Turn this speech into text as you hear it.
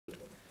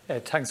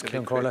Thanks,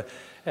 Cian Corla.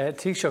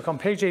 Taoiseach, on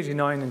page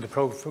 89 in the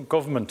programme from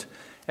government,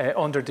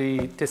 under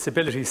the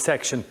disabilities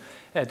section,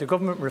 the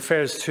government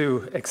refers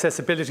to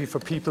accessibility for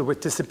people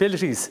with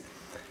disabilities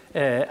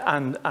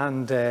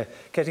and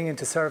getting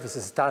into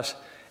services that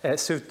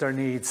suit their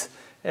needs.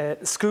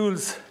 School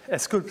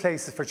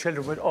places for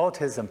children with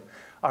autism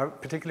are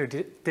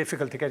particularly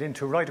difficult to get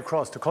into right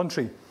across the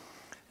country.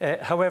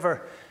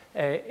 However,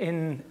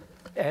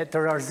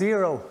 there are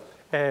 0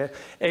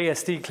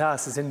 ASD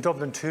classes in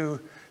Dublin 2,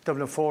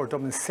 Dublin 4,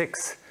 Dublin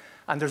 6,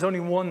 and there's only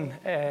 1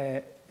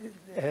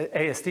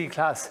 ASD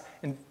class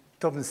in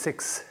Dublin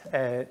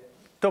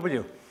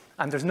 6W,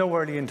 and there's no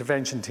early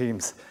intervention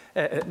teams,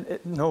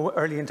 no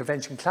early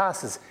intervention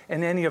classes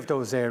in any of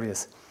those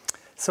areas.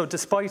 So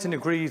despite an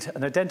agreed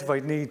and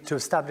identified need to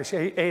establish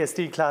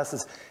ASD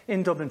classes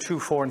in Dublin 2,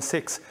 4 and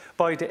 6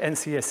 by the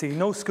NCSE,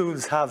 no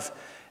schools have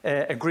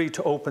agreed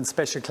to open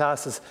special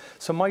classes.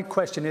 So my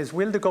question is,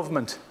 will the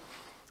government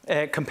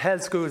compel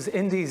schools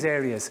in these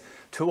areas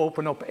to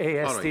open up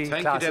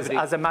ASD classes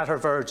as a matter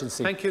of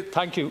urgency? Thank you.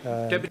 Thank you.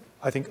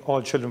 I think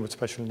all children with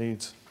special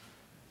needs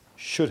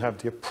should have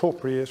the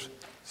appropriate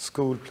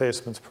school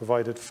placements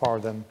provided for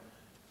them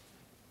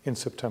in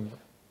September.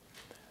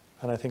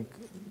 And I think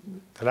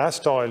the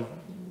last Dáil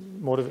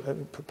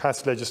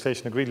passed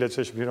legislation, agreed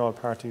legislation between all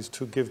parties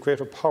to give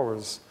greater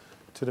powers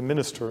to the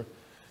Minister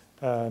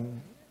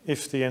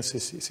if the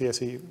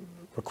NCSE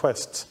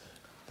requests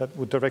that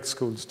would direct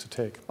schools to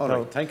take. All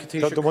right, thank you,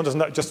 Taoiseach. The one does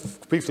not,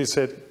 just briefly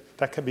said,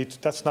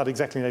 that's not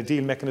exactly an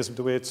ideal mechanism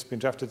the way it's been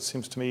drafted. It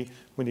seems to me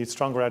we need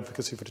stronger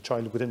advocacy for the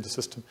child within the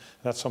system,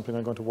 and that's something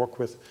I'm going to work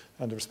with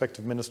and the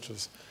respective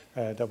ministers,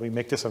 that we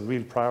make this a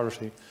real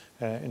priority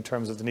in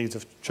terms of the needs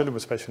of children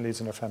with special needs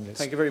and their families.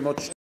 Thank you very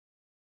much.